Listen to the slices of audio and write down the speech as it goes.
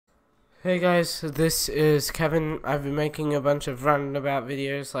Hey guys, this is Kevin. I've been making a bunch of roundabout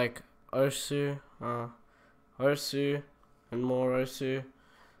videos like Ursu, and more Ursu.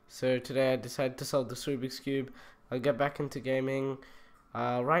 So today I decided to solve this Rubik's Cube. I'll get back into gaming.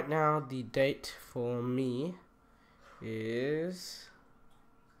 Right now the date for me is...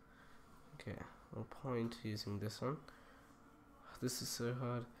 Okay, I'll point using this one. This is so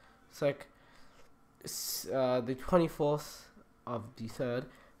hard. It's like the 24th of the 3rd,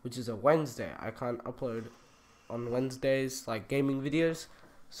 which is a Wednesday. I can't upload on Wednesdays like gaming videos,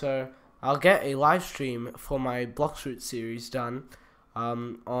 so I'll get a live stream for my Bloxroot series done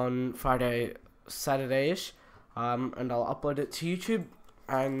on Friday, Saturday-ish, and I'll upload it to YouTube,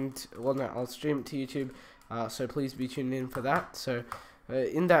 and well, no, I'll stream it to YouTube. So please be tuned in for that. So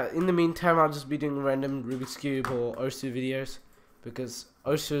in the meantime, I'll just be doing random Rubik's Cube or Osu videos, because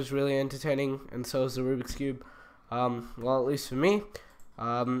Osu is really entertaining, and so is the Rubik's Cube. Well, at least for me.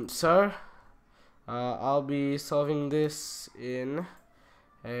 I'll be solving this in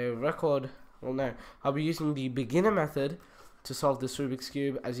a record. Well, no, I'll be using the beginner method to solve this Rubik's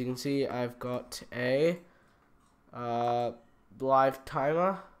Cube. As you can see, I've got a live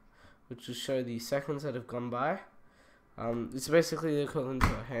timer, which will show the seconds that have gone by. It's basically the equivalent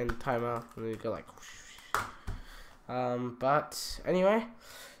to a hand timer, and you go like whoosh. But anyway,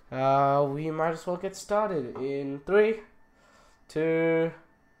 we might as well get started in 3, 2,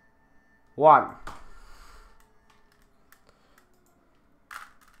 1.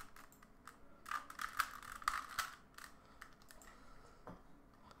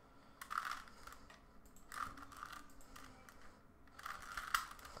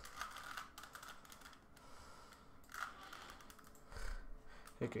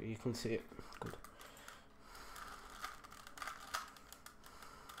 Okay, you can see it. Good.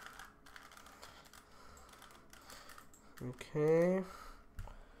 Okay.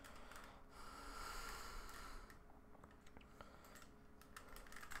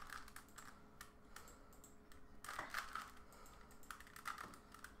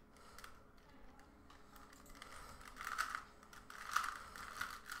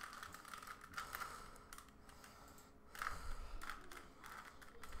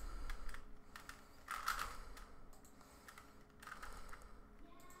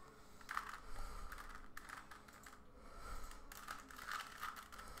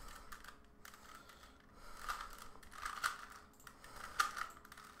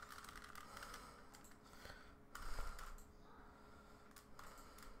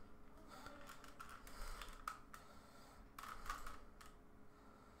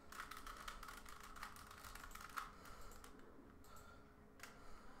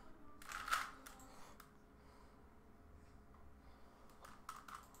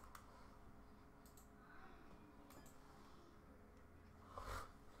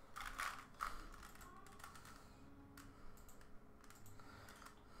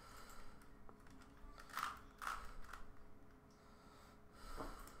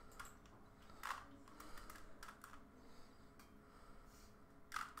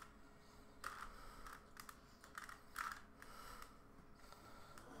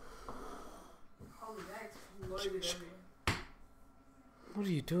 What are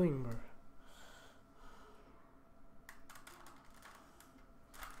you doing, bro?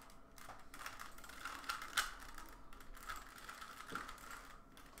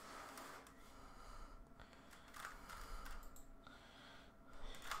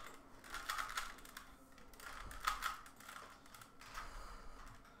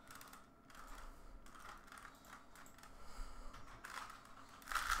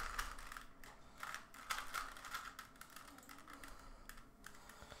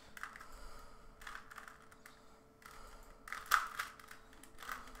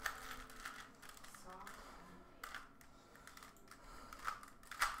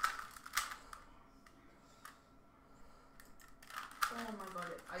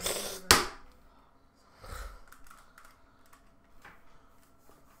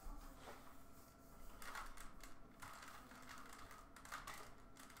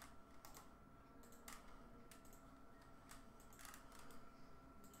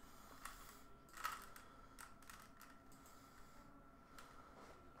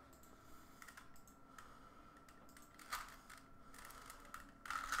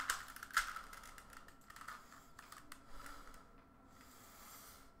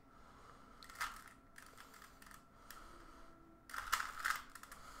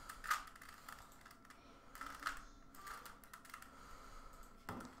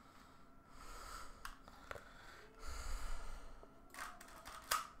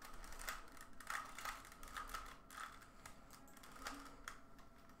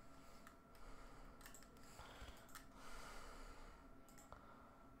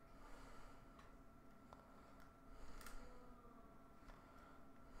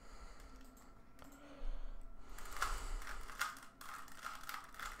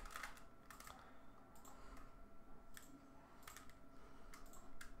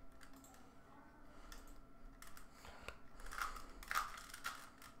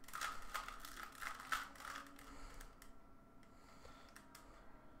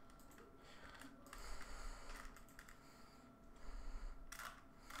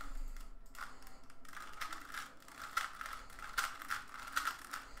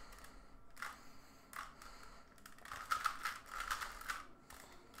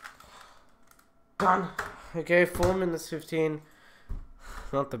 Gone. Okay, 4 minutes 15.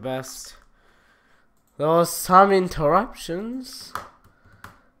 Not the best. There was some interruptions,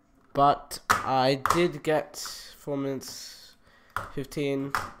 but I did get 4 minutes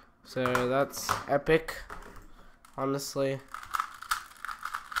 15, so that's epic, honestly.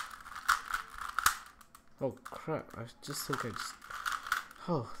 Oh crap, I just think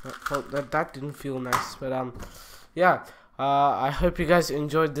that didn't feel nice, but yeah, I hope you guys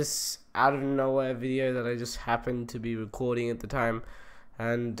enjoyed this out of nowhere video that I just happened to be recording at the time,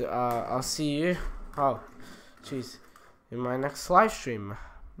 and I'll see you, oh jeez, in my next live stream.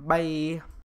 Bye.